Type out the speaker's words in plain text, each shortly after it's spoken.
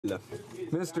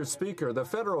Mr. Speaker, the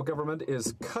federal government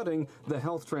is cutting the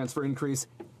health transfer increase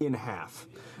in half.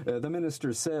 The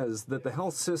minister says that the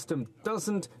health system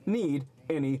doesn't need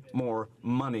any more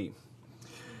money.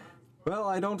 Well,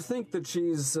 I don't think that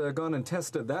she's gone and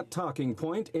tested that talking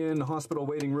point in hospital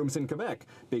waiting rooms in Quebec,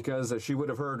 because she would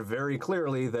have heard very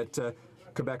clearly that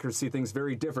Quebecers see things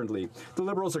very differently. The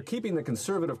Liberals are keeping the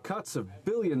Conservative cuts of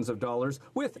billions of dollars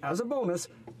with, as a bonus,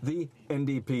 the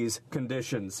NDP's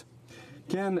conditions.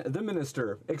 Can the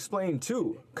minister explain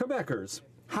to Quebecers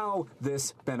how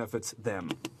this benefits them?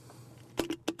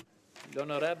 The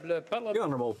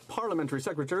Honourable Parliamentary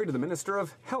Secretary to the Minister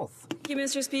of Health. Thank you,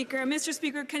 Mr. Speaker. Mr.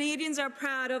 Speaker, Canadians are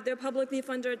proud of their publicly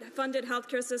funded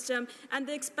healthcare system, and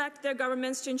they expect their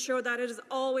governments to ensure that it is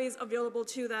always available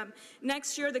to them.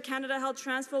 Next year, the Canada Health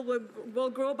Transfer will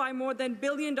grow by more than $1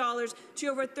 billion to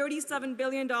over $37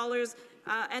 billion.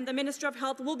 And the Minister of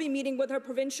Health will be meeting with her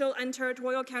provincial and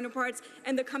territorial counterparts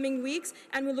in the coming weeks,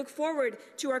 and we look forward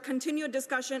to our continued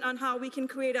discussion on how we can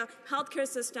create a healthcare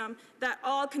system that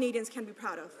all Canadians can be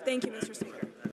proud of. Thank you, Mr. Speaker.